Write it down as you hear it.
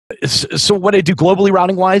So what I do globally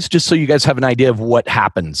routing wise, just so you guys have an idea of what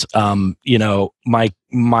happens, you know,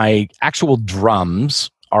 my actual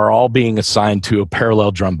drums are all being assigned to a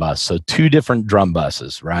parallel drum bus. So two different drum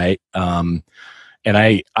buses, right? And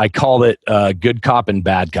I call it good cop and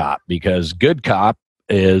bad cop, because good cop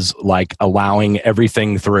is like allowing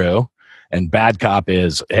everything through, and bad cop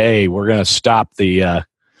is, hey, we're going to stop the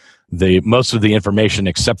most of the information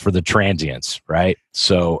except for the transients, right?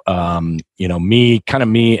 So, you know, me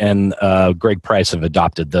and Greg Price have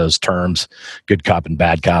adopted those terms, good cop and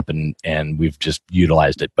bad cop, and we've just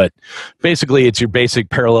utilized it. But basically, it's your basic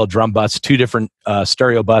parallel drum bus, two different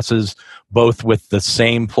stereo buses, both with the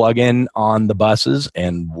same plugin on the buses.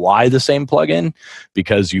 And why the same plugin?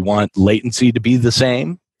 Because you want latency to be the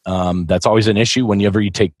same. That's always an issue whenever you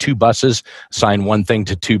take two buses, assign one thing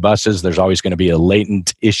to two buses. There's always going to be a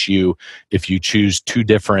latent issue if you choose two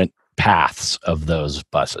different paths of those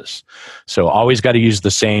buses. So always got to use the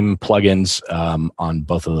same plugins on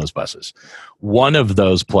both of those buses. One of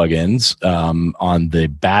those plugins on the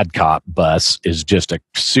bad cop bus is just a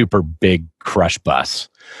super big crush bus.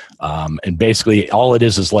 And basically all it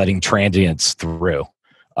is letting transients through.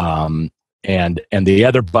 And the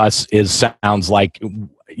other bus sounds like,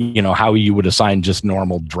 you know, how you would assign just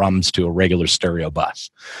normal drums to a regular stereo bus.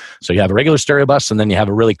 So you have a regular stereo bus, and then you have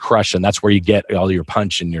a really crush, and that's where you get all your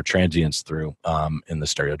punch and your transients through in the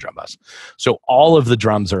stereo drum bus. So all of the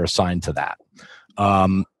drums are assigned to that.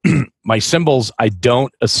 My cymbals, I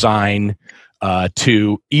don't assign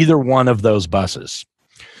to either one of those buses.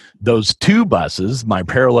 Those two buses, my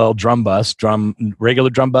parallel drum bus,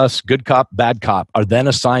 regular drum bus, good cop, bad cop, are then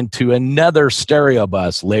assigned to another stereo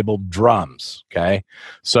bus labeled drums, okay?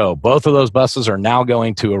 So both of those buses are now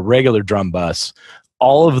going to a regular drum bus.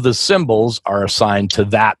 All of the cymbals are assigned to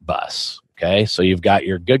that bus, okay? So you've got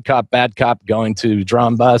your good cop, bad cop going to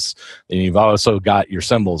drum bus, and you've also got your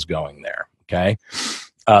cymbals going there, okay?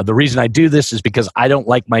 The reason I do this is because I don't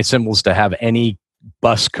like my cymbals to have any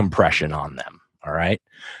bus compression on them. All right.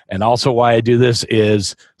 And also why I do this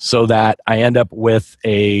is so that I end up with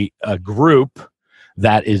a group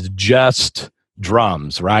that is just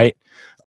drums, right?